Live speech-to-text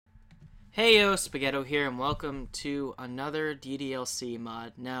Hey yo, Spaghetto here, and welcome to another DDLC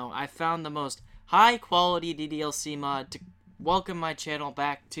mod. Now, I found the most high-quality DDLC mod to welcome my channel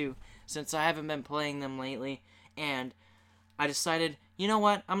back to, since I haven't been playing them lately, and I decided, you know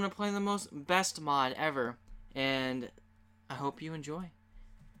what, I'm gonna play the best mod ever, and I hope you enjoy.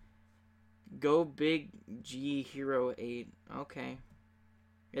 Go Big G Hero 8, okay.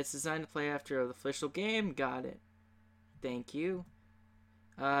 It's designed to play after the official game, got it. Thank you.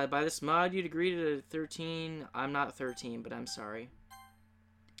 By this mod, you'd agree to 13. I'm not 13, but I'm sorry.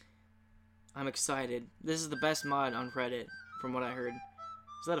 I'm excited. This is the best mod on Reddit, from what I heard.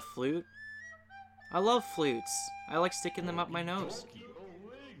 Is that a flute? I love flutes. I like sticking them up my nose.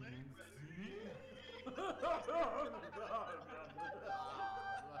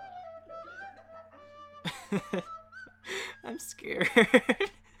 I'm scared.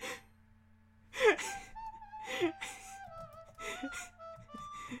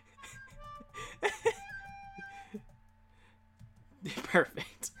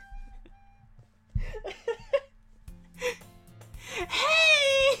 Perfect.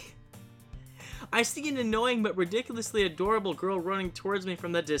 Hey! I see an annoying but ridiculously adorable girl running towards me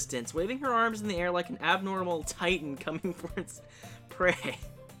from the distance, waving her arms in the air like an abnormal titan coming for its prey.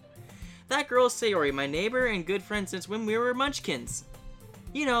 That girl is Sayori, my neighbor and good friend since when we were munchkins.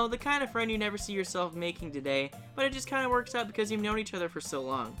 You know, the kind of friend you never see yourself making today, but it just kind of works out because you've known each other for so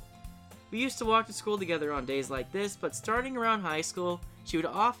long. We used to walk to school together on days like this, but starting around high school, she would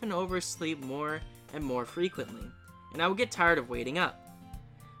often oversleep more and more frequently, and I would get tired of waiting up.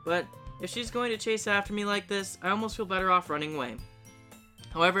 But if she's going to chase after me like this, I almost feel better off running away.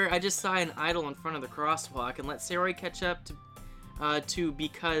 However, I just saw an idol in front of the crosswalk and let Sayori catch up to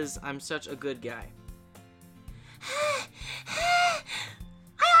because I'm such a good guy. I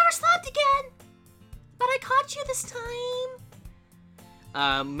overslept again! But I caught you this time!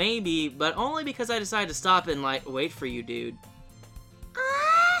 Maybe, but only because I decided to stop and, wait for you, dude.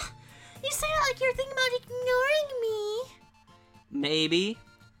 You say it like you're thinking about ignoring me. Maybe.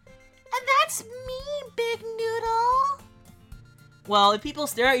 And that's me, Big Noodle. Well, if people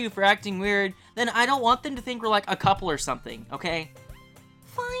stare at you for acting weird, then I don't want them to think we're like a couple or something, okay?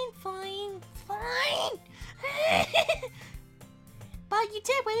 Fine. But you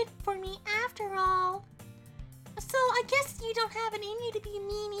did wait for me after all. So I guess you don't have it in you to be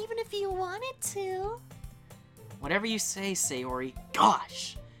mean even if you wanted to. Whatever you say, Sayori.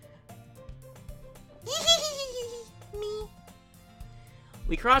 Gosh! Me.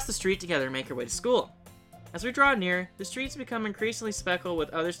 We cross the street together and make our way to school. As we draw near, the streets become increasingly speckled with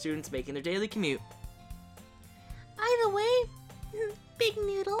other students making their daily commute. By the way, Big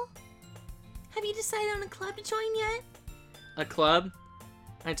Noodle, have you decided on a club to join yet? A club?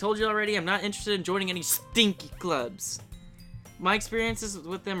 I told you already, I'm not interested in joining any stinky clubs. My experiences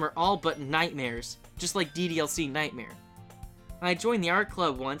with them are all but nightmares, just like DDLC Nightmare. I joined the art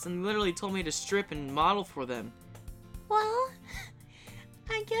club once and they literally told me to strip and model for them. Well,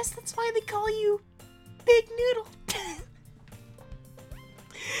 I guess that's why they call you Big Noodle.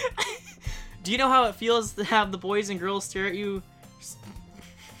 Do you know how it feels to have the boys and girls stare at you?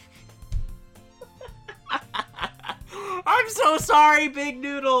 I'm so sorry, Big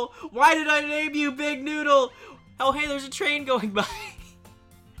Noodle! Why did I name you Big Noodle? Oh, hey, there's a train going by.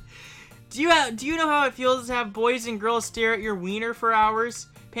 Do you know how it feels to have boys and girls stare at your wiener for hours,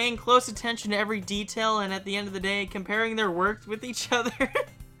 paying close attention to every detail, and at the end of the day, comparing their work with each other?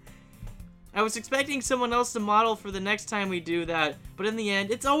 I was expecting someone else to model for the next time we do that, but in the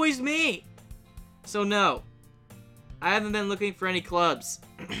end, it's always me! So no, I haven't been looking for any clubs.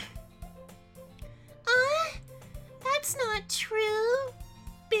 That's not true,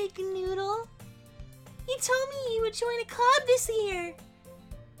 Big Noodle. You told me you would join a club this year.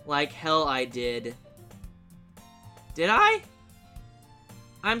 Like hell I did. Did I?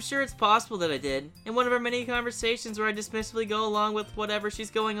 I'm sure it's possible that I did, in one of our many conversations where I dismissively go along with whatever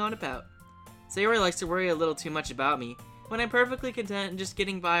she's going on about. Sayori likes to worry a little too much about me, when I'm perfectly content and just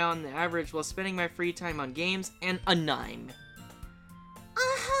getting by on the average while spending my free time on games and a nime.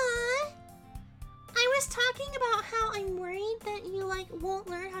 I was talking about how I'm worried that you, won't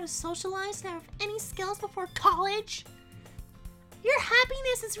learn how to socialize and have any skills before college. Your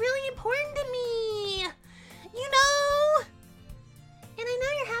happiness is really important to me, you know? And I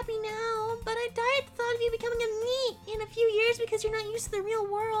know you're happy now, but I die at the thought of you becoming a NEET in a few years because you're not used to the real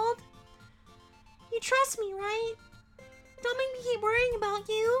world. You trust me, right? Don't make me keep worrying about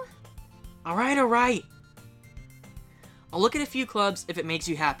you. Alright. I'll look at a few clubs if it makes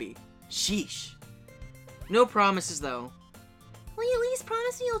you happy. Sheesh. No promises, though. Will you at least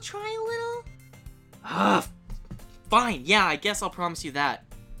promise me you'll try a little? Fine, yeah, I guess I'll promise you that.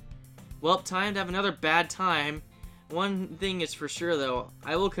 Well, time to have another bad time. One thing is for sure, though.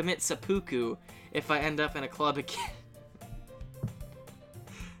 I will commit seppuku if I end up in a club again.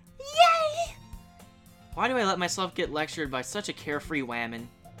 Yay! Why do I let myself get lectured by such a carefree whammon?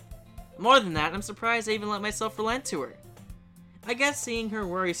 More than that, I'm surprised I even let myself relent to her. I guess seeing her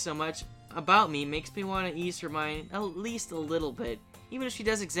worry so much about me makes me want to ease her mind at least a little bit, even if she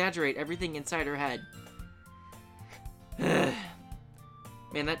does exaggerate everything inside her head.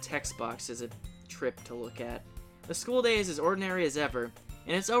 Man, that text box is a trip to look at. The school day is as ordinary as ever,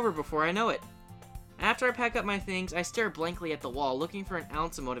 and it's over before I know it. After I pack up my things, I stare blankly at the wall, looking for an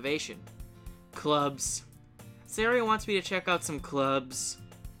ounce of motivation. Clubs. Sayori wants me to check out some clubs.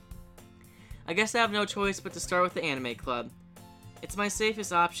 I guess I have no choice but to start with the anime club. It's my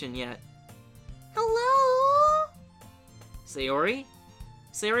safest option yet. Hello? Sayori?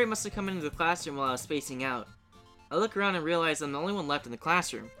 Sayori must have come into the classroom while I was spacing out. I look around and realize I'm the only one left in the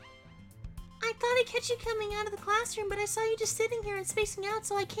classroom. I thought I'd catch you coming out of the classroom, but I saw you just sitting here and spacing out,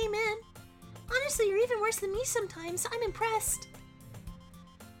 so I came in. Honestly, you're even worse than me sometimes. I'm impressed.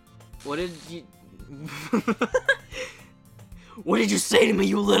 What did you... What did you say to me,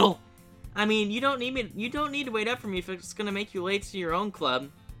 you little... I mean, you don't need to wait up for me if it's gonna make you late to your own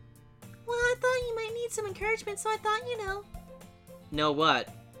club. Well, I thought you might need some encouragement, so I thought, you know. Know what?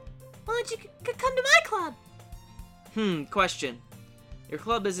 Well, that you could come to my club. Question. Your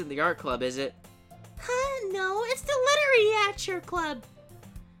club isn't the art club, is it? Huh? No, it's the Literature Club.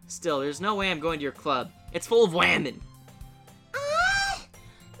 Still, there's no way I'm going to your club. It's full of whammon.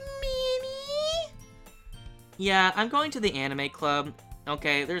 Minnie? Yeah, I'm going to the anime club.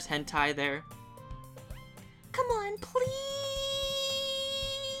 Okay, there's hentai there. Come on, please.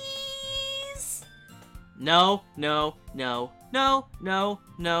 No, no, no, no, no,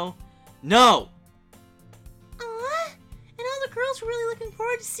 no, no! And all the girls were really looking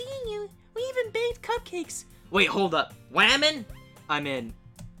forward to seeing you. We even baked cupcakes. Wait, hold up. Whammon? I'm in.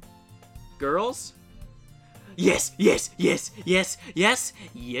 Girls? Yes, yes, yes, yes, yes,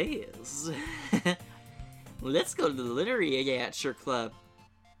 yes. Let's go to the Literature Club.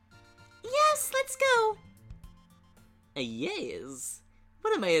 Yes, let's go. Yes.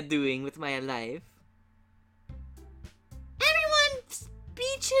 What am I doing with my life? Everyone,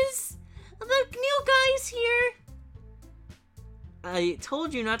 speeches. The new guy's here. I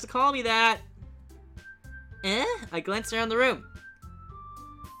told you not to call me that. I glanced around the room.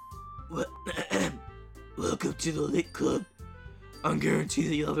 What? Welcome to the Lit Club. I'm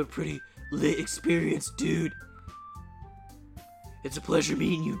guaranteed that you'll have a pretty lit experience, dude. It's a pleasure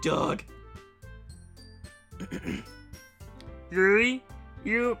meeting you, dog. Yuri,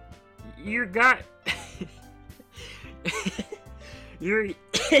 you got... Yuri...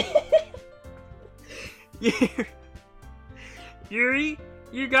 Yuri,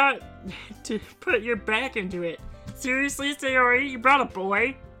 you got to put your back into it. Seriously, Sayori, you brought a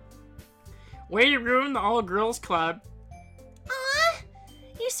boy? Way to ruin the all-girls club.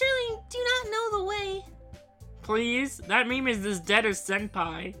 You certainly do not know the way. Please, that meme is as dead as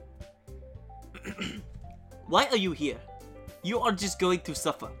senpai. Why are you here? You are just going to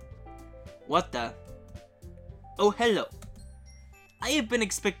suffer. What the? Oh, hello. I have been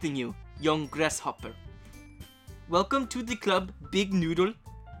expecting you, young grasshopper. Welcome to the club, Big Noodle.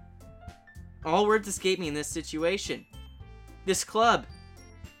 All words escape me in this situation. This club.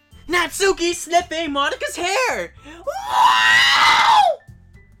 Natsuki sniffing Monika's hair! Wow!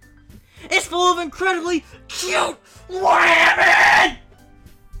 It's full of incredibly cute women!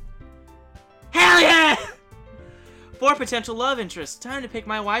 Hell yeah! 4 potential love interests. Time to pick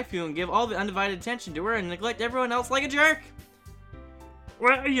my waifu and give all the undivided attention to her and neglect everyone else like a jerk.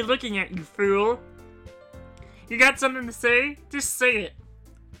 What are you looking at, you fool? You got something to say? Just say it.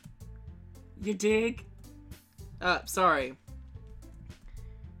 You dig? Sorry.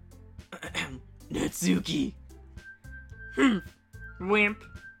 Natsuki. Wimp.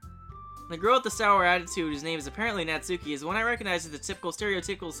 The girl with the sour attitude, whose name is apparently Natsuki, is the one I recognize as the typical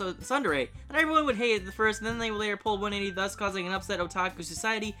stereotypical tsundere that everyone would hate at the first, and then they would later pull 180, thus causing an upset otaku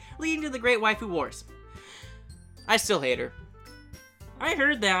society, leading to the Great Waifu Wars. I still hate her. I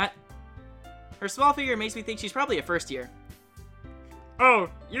heard that. Her small figure makes me think she's probably a first year. Oh,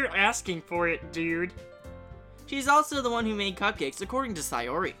 you're asking for it, dude. She's also the one who made cupcakes, according to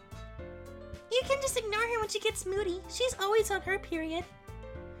Sayori. You can just ignore her when she gets moody. She's always on her period.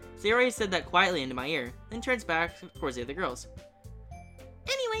 Sayori said that quietly into my ear, then turns back towards the other girls.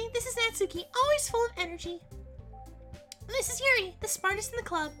 Anyway, this is Natsuki, always full of energy. This is Yuri, the smartest in the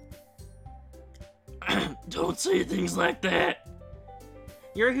club. Don't say things like that.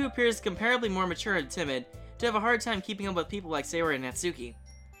 Yuri, who appears comparably more mature and timid, to have a hard time keeping up with people like Sayori and Natsuki.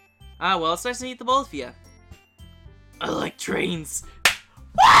 Ah, well, it's nice to meet the both of you. I like trains.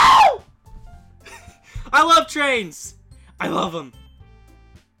 Woo! I love trains. I love them.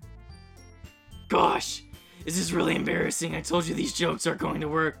 Gosh, this is really embarrassing. I told you these jokes aren't going to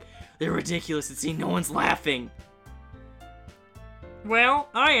work. They're ridiculous and see, no one's laughing. Well,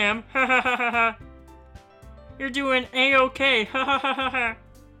 I am. Ha ha ha ha ha. You're doing A-okay. Ha ha ha ha ha.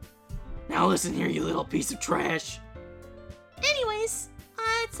 Now listen here, you little piece of trash. Anyways,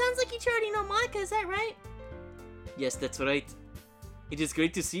 it sounds like you two already know Monica, is that right? Yes, that's right. It is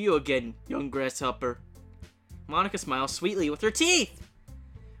great to see you again, young grasshopper. Monica smiles sweetly with her teeth.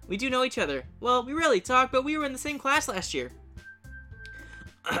 We do know each other. Well, we rarely talk, but we were in the same class last year.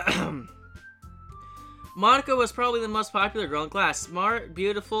 Monica was probably the most popular girl in class. Smart,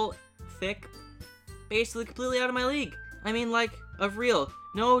 beautiful, thick, basically completely out of my league. I mean, like, of real.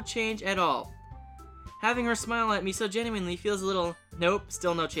 No change at all. Having her smile at me so genuinely feels a little... Nope,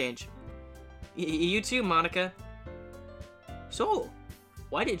 still no change. You too, Monica. So,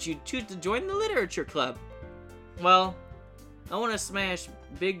 why did you choose to join the literature club? Well, I want to smash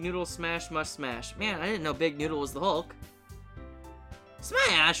Big Noodle Smash Must Smash. Man, I didn't know Big Noodle was the Hulk.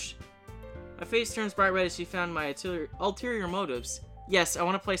 Smash! My face turns bright red as she found my ulterior motives. Yes, I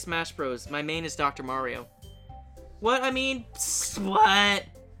want to play Smash Bros. My main is Dr. Mario. What? I mean, what? I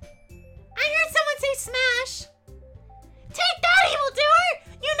heard someone say Smash! Take that, evildoer!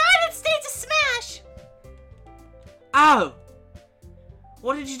 United States of Smash! Ow!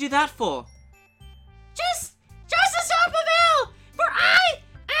 What did you do that for? Just to stop the veil! For I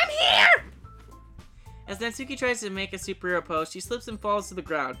am here! As Natsuki tries to make a superhero pose, she slips and falls to the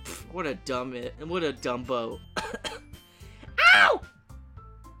ground. Pfft, what a dumbo. Ow!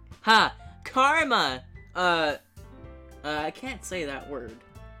 Ha! Karma! I can't say that word.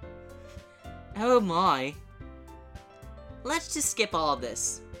 Oh my. Let's just skip all of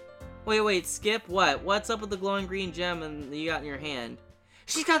this. Wait, skip what? What's up with the glowing green gem and you got in your hand?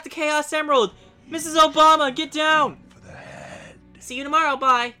 She's got the Chaos Emerald! Mrs. Obama, get down! For the head. See you tomorrow,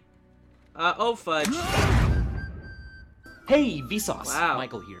 bye! Oh fudge. Hey, Vsauce. Wow.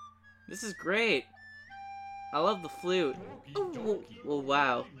 Michael here. This is great. I love the flute. Oh,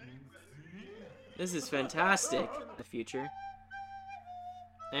 wow. This is fantastic. The future.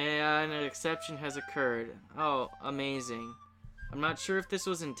 And an exception has occurred. Oh, amazing. I'm not sure if this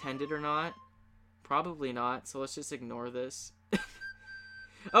was intended or not. Probably not, so let's just ignore this.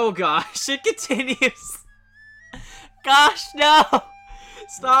 Oh gosh, it continues. Gosh, no!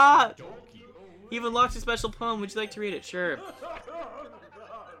 Stop! You've unlocked a special poem. Would you like to read it? Sure.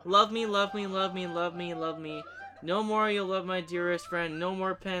 Love me, love me, love me, love me, love me. No more, you'll love my dearest friend. No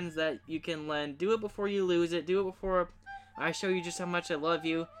more pens that you can lend. Do it before you lose it. Do it before I show you just how much I love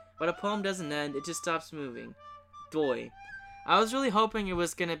you. But a poem doesn't end. It just stops moving. Doy. I was really hoping it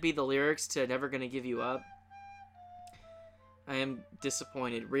was going to be the lyrics to Never Gonna Give You Up. I am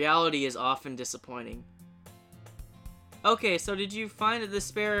disappointed. Reality is often disappointing. Okay, so did you find the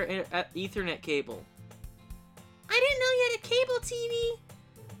spare Ethernet cable? I didn't know you had a cable TV.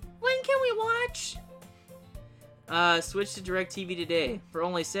 When can we watch? Switch to DirecTV today for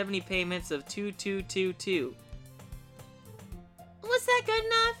only 70 payments of $2222. Was that good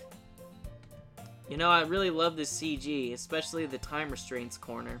enough? You know, I really love this CG, especially the time restraints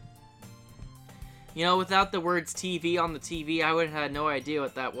corner. You know, without the words TV on the TV, I would have had no idea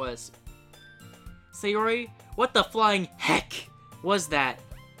what that was. Sayori, what the flying heck was that?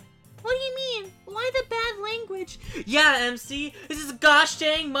 What do you mean? Why the bad language? Yeah, MC, this is a gosh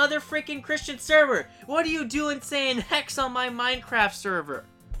dang mother freaking Christian server. What are you doing saying hex on my Minecraft server?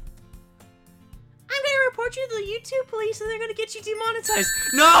 I'm gonna report you to the YouTube police and they're gonna get you demonetized.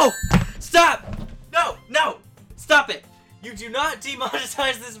 No! Stop! No! Stop it! You do not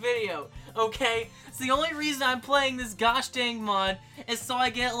demonetize this video, okay? It's the only reason I'm playing this gosh dang mod is so I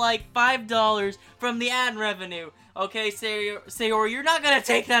get like $5 from the ad revenue. Okay, Sayori, you're not gonna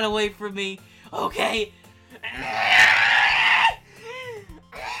take that away from me, okay?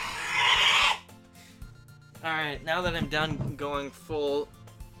 Alright, now that I'm done going full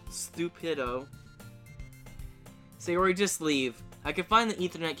stupido, Sayori, just leave. I can find the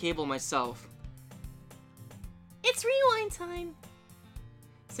Ethernet cable myself. It's rewind time.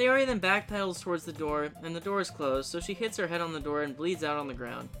 Sayori then backpedals towards the door, and the door is closed, so she hits her head on the door and bleeds out on the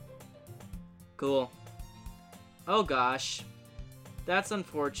ground. Cool. Oh gosh. That's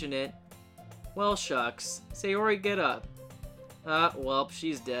unfortunate. Well, shucks. Sayori, get up. Well,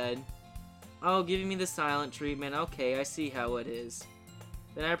 she's dead. Oh, giving me the silent treatment. Okay, I see how it is.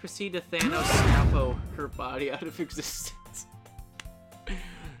 Then I proceed to Thanos Snappo her body out of existence.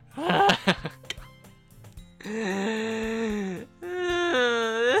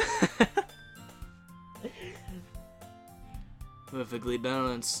 Perfectly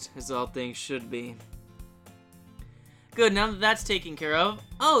balanced, as all things should be. Good, now that that's taken care of.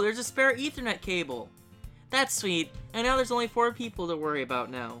 Oh, there's a spare Ethernet cable. That's sweet, and now there's only 4 people to worry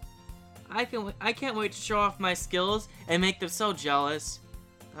about now. I can't wait to show off my skills and make them so jealous.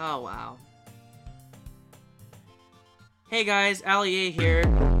 Oh, wow. Hey guys, Ali A here.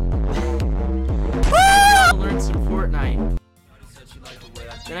 I learned some Fortnite.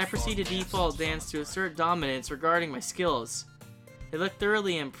 Then I proceed to default dance to assert dominance regarding my skills. They look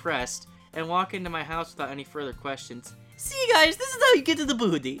thoroughly impressed and walk into my house without any further questions. See guys, this is how you get to the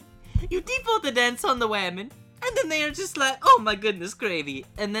booty. You default the dance on the women, and then they are just like, oh my goodness gravy,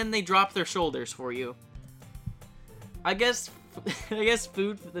 and then they drop their shoulders for you. I guess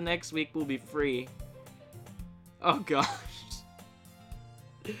food for the next week will be free. Oh gosh.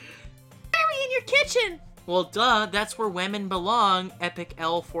 Harry, in your kitchen! Well, duh, that's where women belong, Epic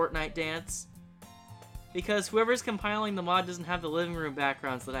L Fortnite dance. Because whoever's compiling the mod doesn't have the living room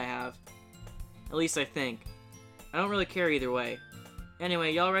backgrounds that I have. At least I think. I don't really care either way.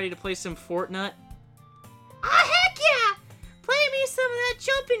 Anyway, y'all ready to play some Fortnite? Ah, heck yeah! Play me some of that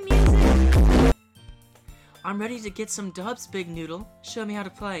jumping music! I'm ready to get some dubs, Big Noodle. Show me how to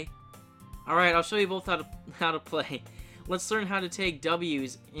play. Alright, I'll show you both how to play. Let's learn how to take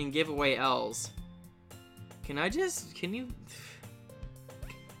W's and give away L's. Can you...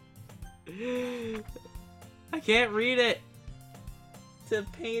 I can't read it! To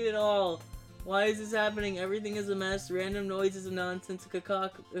paint it all. Why is this happening? Everything is a mess. Random noises and nonsense.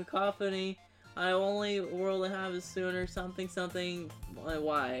 Cacophony. I only world I have is sooner. Something.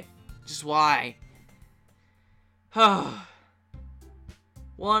 Why? Just why? Well,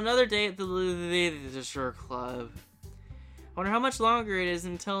 another day at the Leisure Club. I wonder how much longer it is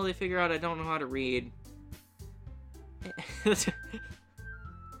until they figure out I don't know how to read.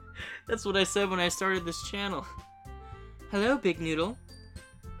 That's what I said when I started this channel. Hello, Big Noodle.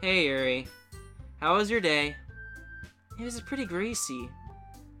 Hey, Yuri. How was your day? It was pretty greasy.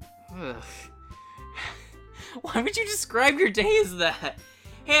 Ugh. Why would you describe your day as that?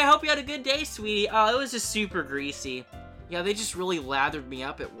 Hey, I hope you had a good day, sweetie. Oh, it was just super greasy. Yeah, they just really lathered me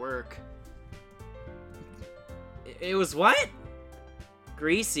up at work. It was what?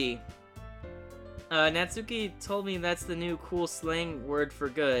 Greasy. Natsuki told me that's the new cool slang word for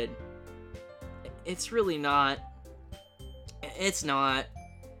good. It's really not. It's not.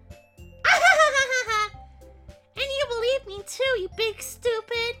 And you believe me too, you big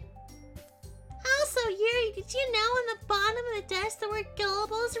stupid. Also, Yuri, did you know on the bottom of the desk the word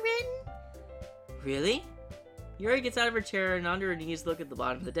gullible is written? Really? Yuri gets out of her chair and on her knees look at the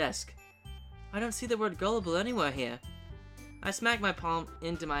bottom of the desk. I don't see the word gullible anywhere here. I smack my palm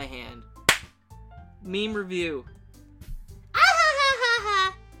into my hand. Meme review.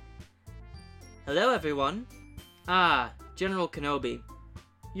 Hello, everyone. Ah, General Kenobi.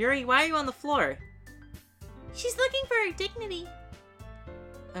 Yuri, why are you on the floor? She's looking for her dignity.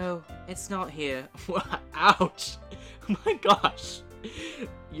 Oh, it's not here. Ouch. Oh my gosh.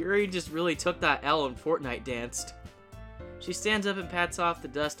 Yuri just really took that L and Fortnite danced. She stands up and pats off the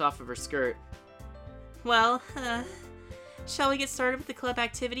dust off of her skirt. Well, shall we get started with the club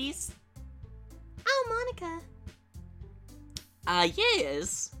activities? Oh, Monica.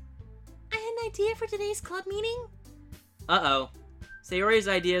 Yes. I had an idea for today's club meeting. Uh-oh. Sayori's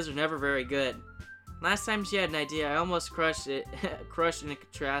ideas are never very good. Last time she had an idea, I almost crushed it. Crushed in a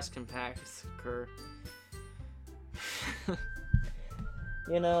trash compactor.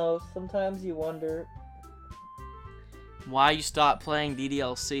 You know, sometimes you wonder why you stop playing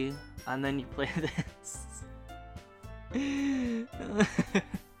DDLC and then you play this. I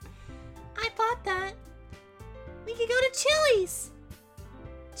thought that we could go to Chili's.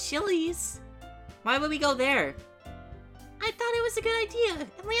 Chili's? Why would we go there? I thought it was a good idea. And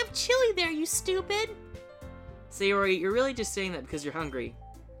they have chili there, you stupid. Sayori, you're really just saying that because you're hungry.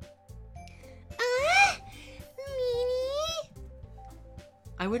 Meanie.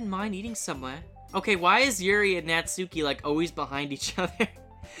 I wouldn't mind eating somewhere. Okay, why is Yuri and Natsuki like always behind each other?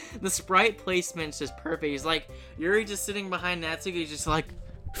 The sprite placement's just perfect. He's like, Yuri just sitting behind Natsuki, just like...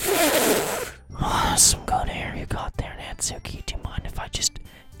 Oh, some good hair you got there, Natsuki. Do you mind if I just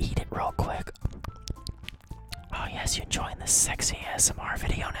eat it real quick? Oh yes, you're enjoying this sexy ASMR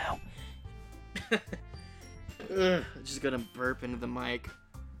video now. Just gonna burp into the mic.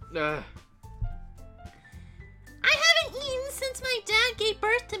 Ugh. I haven't eaten since my dad gave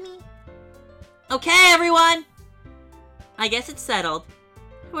birth to me. Okay, everyone! I guess it's settled.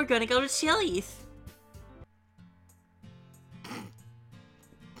 We're gonna go to Chili's.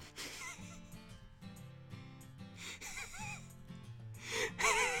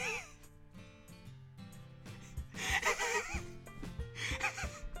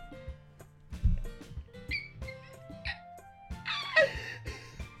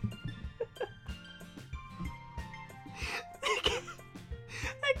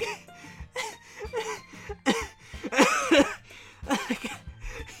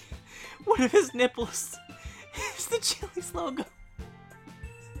 One of his nipples is the Chili's logo.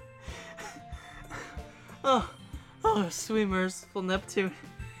 Oh, sweet merciful Neptune.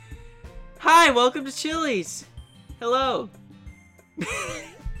 Hi, welcome to Chili's. Hello.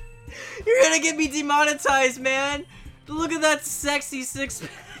 You're gonna get me demonetized, man. Look at that sexy six-pack.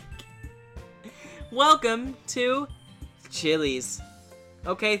 Welcome to Chili's.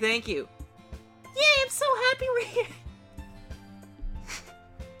 Okay, thank you. Yay, I'm so happy we're here.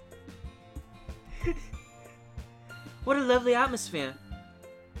 What a lovely atmosphere.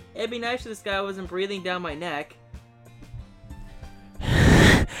 It'd be nice if this guy wasn't breathing down my neck.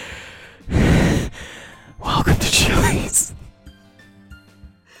 Welcome to Chili's.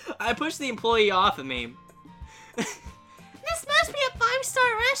 I pushed the employee off of me. This must be a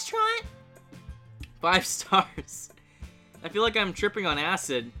 5-star restaurant. 5 stars. I feel like I'm tripping on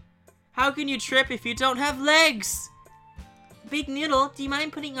acid. How can you trip if you don't have legs? Big Noodle, do you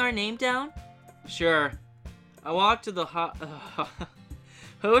mind putting our name down? Sure. I walked to the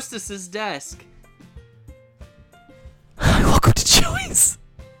hostess's desk. Welcome to Chili's.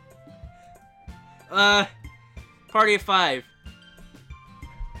 Party of 5.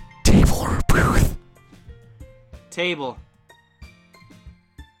 Table or booth? Table.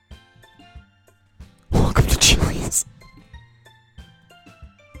 Welcome to Chili's.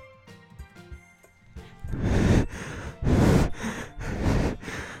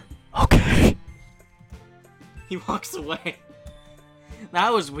 Okay. He walks away.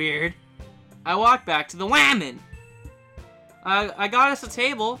 That was weird. I walked back to the whammon. I got us a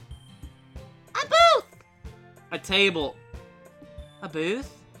table. A booth! A table. A booth?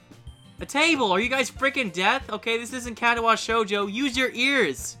 A table. Are you guys freaking deaf? Okay, this isn't Katawa Shoujo. Use your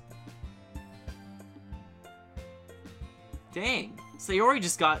ears. Dang. Sayori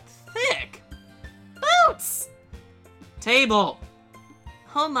just got thick. Boots! Table.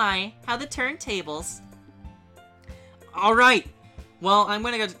 Oh my, how the turntables. Alright. Well, I'm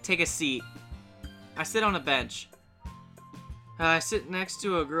gonna go take a seat. I sit on a bench. I sit next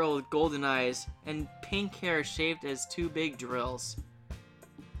to a girl with golden eyes and pink hair shaved as 2 big drills.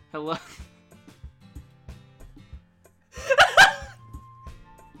 Hello?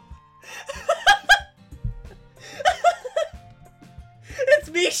 It's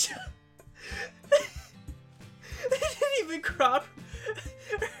Misha! They didn't even crop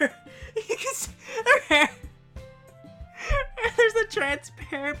her. You can see her hair. There's a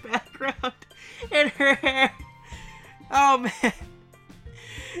transparent background in her hair. Oh man.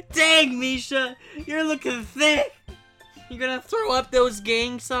 Dang, Misha. You're looking thick. You gonna throw up those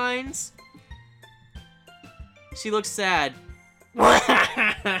gang signs? She looks sad.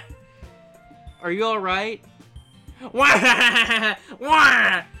 Are you alright?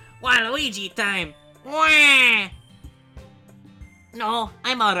 Waluigi time. No,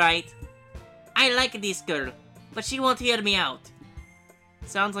 I'm alright. I like this girl, but she won't hear me out.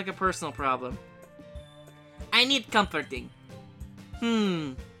 Sounds like a personal problem. I need comforting.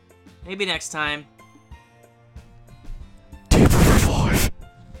 Maybe next time. Table for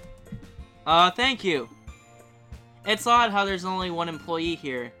 5. Thank you. It's odd how there's only one employee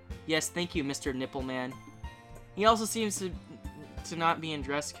here. Yes, thank you, Mr. Nippleman. He also seems to not be in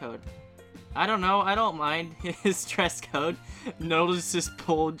dress code. I don't know, I don't mind his dress code. Notice his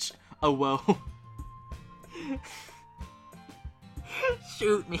bulge. Oh, whoa.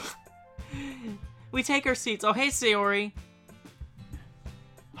 Shoot me. We take our seats. Oh, hey, Sayori.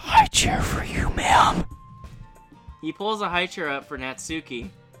 High chair for you, ma'am. He pulls a high chair up for Natsuki.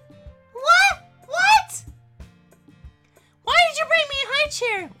 What? What? Why did you bring me a high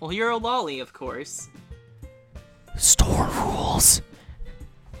chair? Well, you're a lolly, of course. Store rules.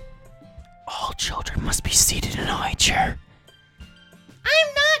 All children must be seated in a high chair.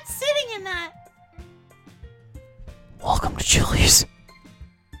 I'm not sitting in that. Welcome to Chili's.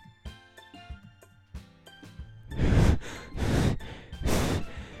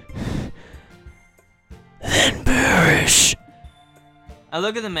 Then perish. I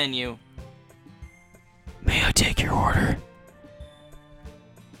look at the menu. May I take your order?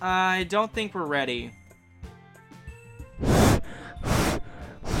 I don't think we're ready.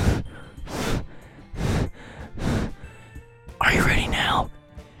 Are you ready now?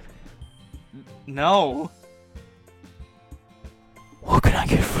 No. What can I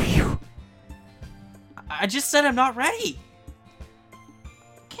get for you? I just said I'm not ready.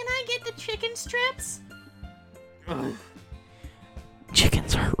 Can I get the chicken strips? Ugh.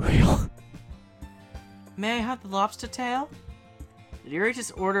 Chickens aren't real. May I have the lobster tail? Did Yuri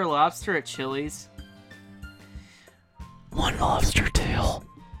just order lobster at Chili's? One lobster tail.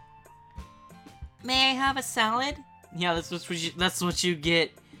 May I have a salad? Yeah, that's what you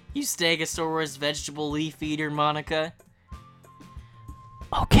get. You Stegosaurus vegetable leaf eater, Monica.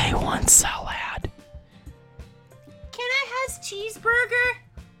 Okay, one salad. Can I has cheeseburger?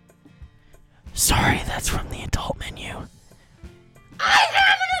 Sorry, that's from the adult menu. I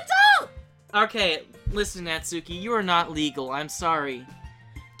am an adult! Okay, listen, Natsuki, you are not legal. I'm sorry.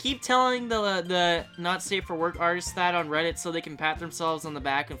 Keep telling the not safe for work artists that on Reddit so they can pat themselves on the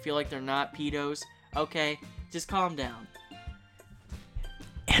back and feel like they're not pedos. Okay, just calm down.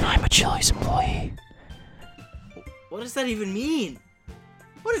 And I'm a Chili's employee. What does that even mean?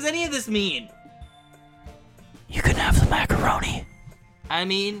 What does any of this mean? You can have the macaroni. I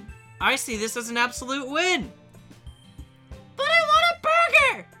mean, I see this as an absolute win. But I want a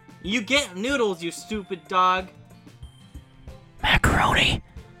burger! You get noodles, you stupid dog. Macaroni.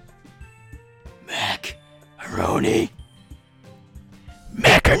 Macaroni.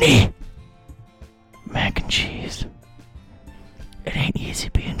 Macaroni. Mac and cheese. It ain't easy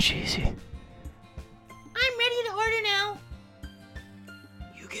being cheesy. I'm ready to order now.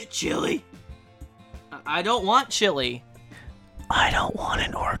 You get chili? I don't want chili. I don't want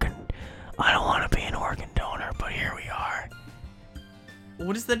I don't want to be an organ donor, but here we are.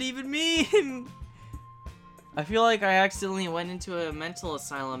 What does that even mean? I feel like I accidentally went into a mental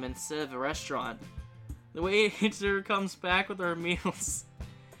asylum instead of a restaurant. The waiter comes back with our meals.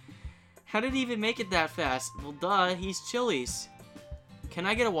 How did he even make it that fast? Well, duh, he's Chili's. Can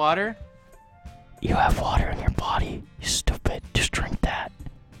I get a water? You have water in your body, you stupid. Just drink that.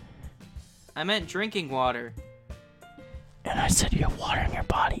 I meant drinking water. And I said you have water in your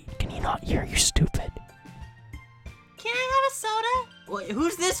body. Can you not hear, you stupid? Can I have a soda? Wait,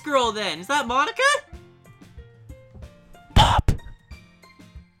 who's this girl then? Is that Monica? Pop.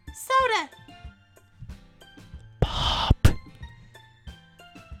 Soda. Pop.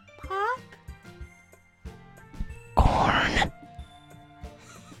 Pop? Corn.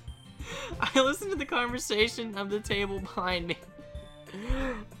 I listened to the conversation of the table behind me.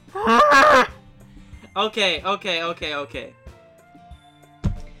 Okay.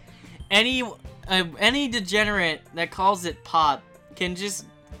 Any degenerate that calls it pop can just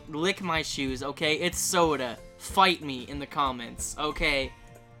lick my shoes, okay? It's soda. Fight me in the comments, okay?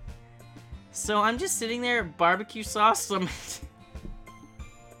 So I'm just sitting there, barbecue sauce.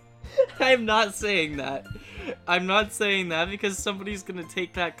 I'm not saying that. I'm not saying that because somebody's gonna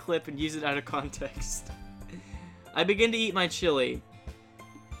take that clip and use it out of context. I begin to eat my chili.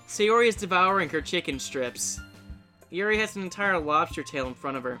 Sayori is devouring her chicken strips. Yuri has an entire lobster tail in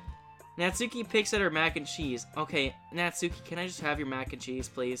front of her. Natsuki picks at her mac and cheese. Okay, Natsuki, can I just have your mac and cheese,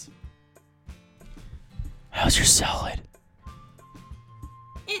 please? How's your salad?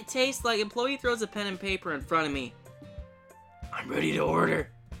 It tastes like employee throws a pen and paper in front of me. I'm ready to order.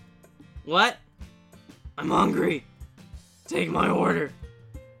 What? I'm hungry. Take my order.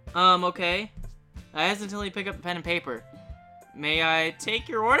 Okay. I hesitantly pick up the pen and paper. May I take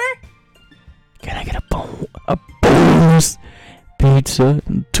your order? Can I get a bonus pizza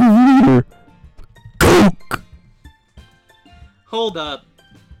and 2-liter Coke? Hold up.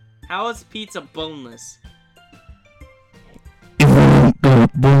 How is pizza boneless? If I don't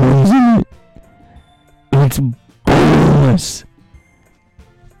got bones in it, it's boneless.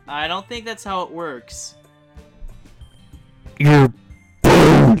 I don't think that's how it works. Your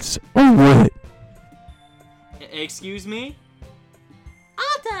bones are wet. Excuse me?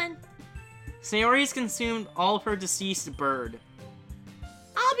 All done. Sayori's consumed all of her deceased bird.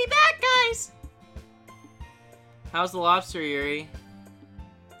 I'll be back, guys. How's the lobster, Yuri?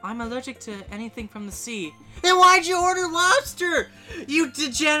 I'm allergic to anything from the sea. Then why'd you order lobster? You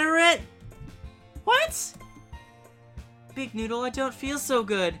degenerate! What? Big Noodle, I don't feel so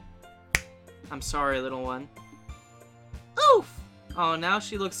good. I'm sorry, little one. Oof. Oh, now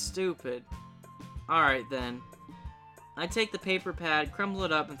she looks stupid. Alright then. I take the paper pad, crumble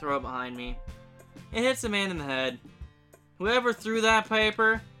it up, and throw it behind me. It hits the man in the head. Whoever threw that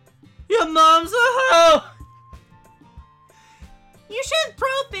paper, your mom's a hoe! You shouldn't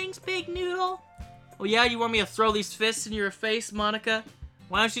throw things, Big Noodle. Well, yeah, you want me to throw these fists in your face, Monica?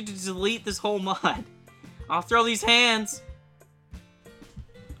 Why don't you just delete this whole mod? I'll throw these hands.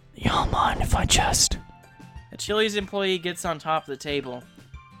 You don't mind if I just A Chili's employee gets on top of the table.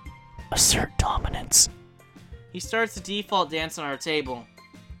 assert dominance? He starts the default dance on our table.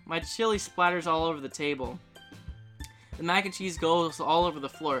 My chili splatters all over the table. The mac and cheese goes all over the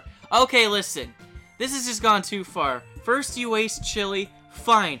floor. Okay, listen. This has just gone too far. First you waste chili.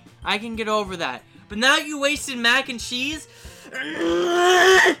 Fine, I can get over that. But now you wasted mac and cheese?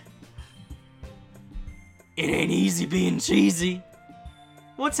 It ain't easy being cheesy.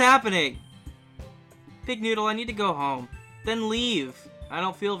 What's happening? Big Noodle, I need to go home. Then leave. I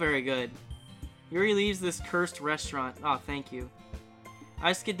don't feel very good. Yuri leaves this cursed restaurant. Oh, thank you.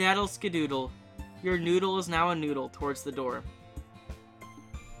 I skedaddle skedoodle. Your noodle is now a noodle towards the door.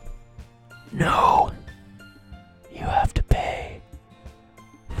 No! You have to pay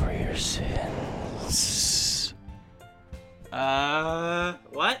for your sins.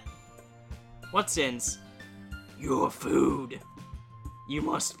 What? What sins? Your food. You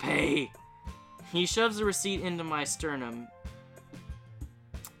must pay. He shoves the receipt into my sternum.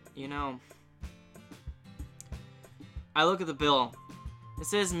 You know, I look at the bill. It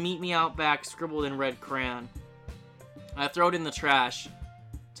says meet me out back scribbled in red crayon. I throw it in the trash.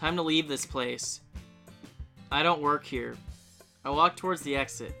 Time to leave this place. I don't work here. I walk towards the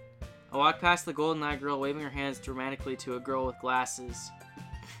exit. I walk past the golden eye girl waving her hands dramatically to a girl with glasses.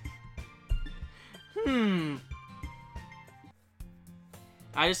 I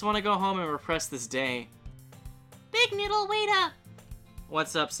just want to go home and repress this day. Big Noodle, wait up.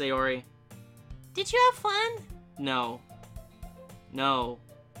 What's up, Sayori? Did you have fun? No. No.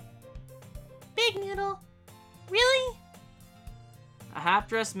 Big Noodle. Really? A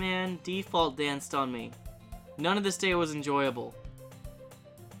half-dressed man default danced on me. None of this day was enjoyable.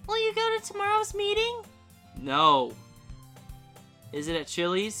 Will you go to tomorrow's meeting? No. Is it at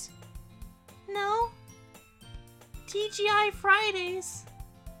Chili's? No. TGI Fridays.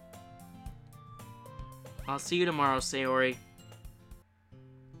 I'll see you tomorrow, Sayori.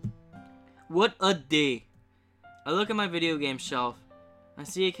 What a day. I look at my video game shelf. I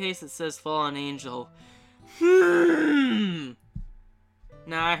see a case that says Fallen Angel. Nah,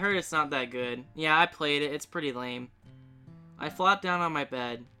 I heard it's not that good. Yeah, I played it. It's pretty lame. I flop down on my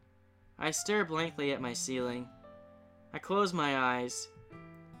bed. I stare blankly at my ceiling. I close my eyes.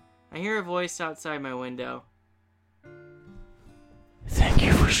 I hear a voice outside my window. Thank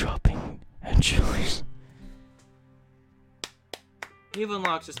you for shopping at Chili's. You've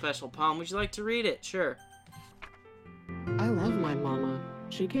unlocked a special poem. Would you like to read it? Sure. I love my mama.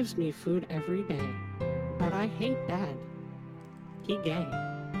 She gives me food every day. But I hate Dad. He gay.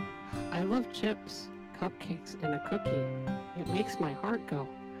 I love chips, cupcakes, and a cookie. It makes my heart go,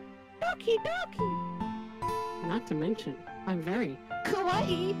 Doki Doki! Not to mention, I'm very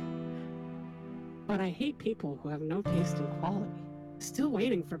kawaii. But I hate people who have no taste in quality. Still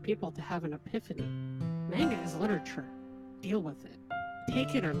waiting for people to have an epiphany. Manga is literature. Deal with it.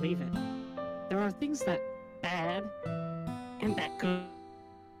 Take it or leave it. There are things that bad and that good.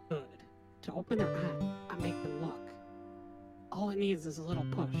 To open their eye, I make them look. All it needs is a little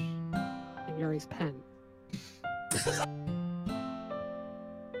push. And Yuri's pen.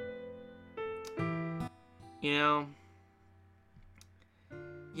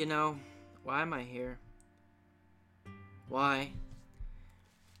 You know, why am I here? Why?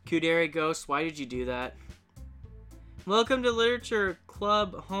 Kudere Ghost, why did you do that? Welcome to Literature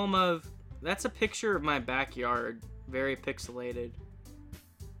Club, home of... That's a picture of my backyard. Very pixelated.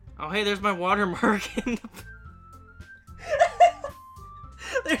 Oh, hey, there's my watermark.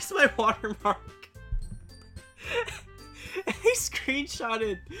 There's my watermark. He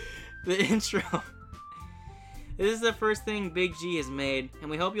screenshotted the intro. This is the first thing Big G has made, and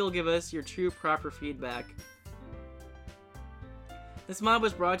we hope you'll give us your true, proper feedback. This mod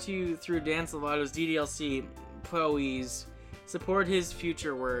was brought to you through Dan Salvato's DDLC Poes. Support his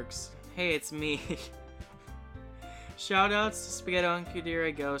future works. Hey, it's me. Shoutouts to Spaghetto and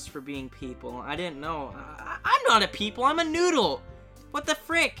Kudere Ghost for being people. I didn't know. I'm not a people, I'm a noodle! What the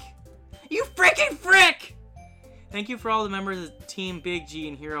frick? You frickin' frick! Thank you for all the members of Team Big G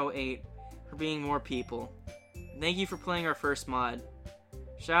and Hero 8 for being more people. Thank you for playing our first mod.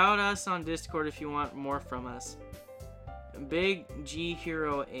 Shout us on Discord if you want more from us. Big G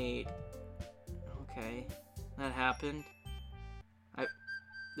Hero 8. Okay, that happened.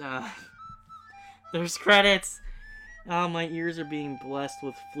 There's credits! Oh, my ears are being blessed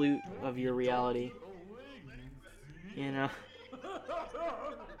with flute of your reality. You know?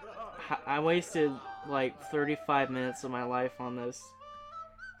 I wasted like 35 minutes of my life on this.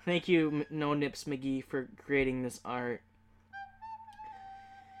 Thank you, No Nips McGee, for creating this art.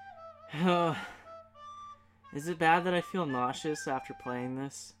 Is it bad that I feel nauseous after playing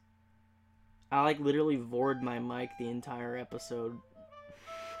this? I like literally vored my mic the entire episode.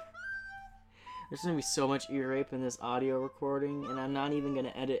 There's gonna be so much ear rape in this audio recording, and I'm not even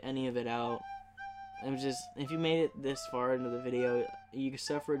gonna edit any of it out. If you made it this far into the video, you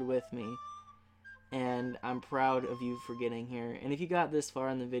suffered with me, and I'm proud of you for getting here. And if you got this far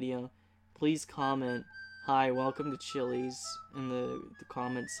in the video, please comment, "Hi, welcome to Chili's," in the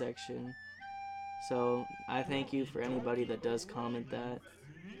comment section. So, I thank you for anybody that does comment that.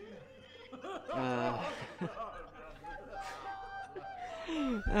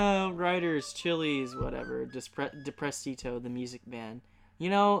 Writers, Chili's, whatever. Deprestito, the music band. You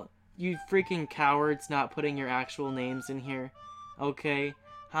know, you freaking cowards not putting your actual names in here. Okay?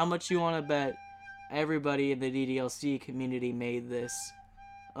 How much you want to bet everybody in the DDLC community made this?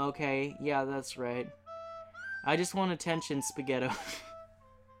 Okay, yeah, that's right. I just want attention, Spaghetto.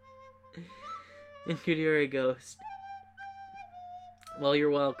 Incudere Ghost. Well, you're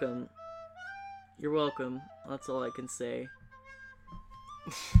welcome. You're welcome. That's all I can say.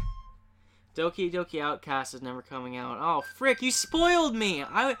 Doki Doki Outcast is never coming out. Oh, frick, you spoiled me!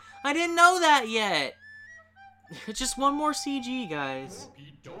 I didn't know that yet! Just one more CG, guys.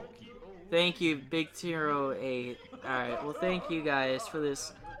 Thank you, Big Tiro 8. Alright, well, thank you guys for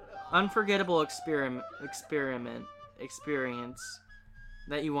this unforgettable experience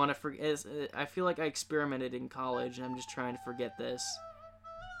that you want to forget. I feel like I experimented in college, and I'm just trying to forget this.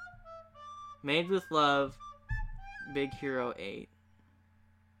 Made with Love, Big Hero 8.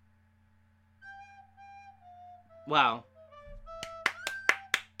 Wow.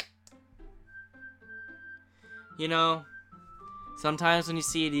 You know, sometimes when you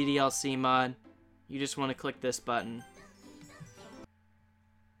see a DDLC mod, you just want to click this button.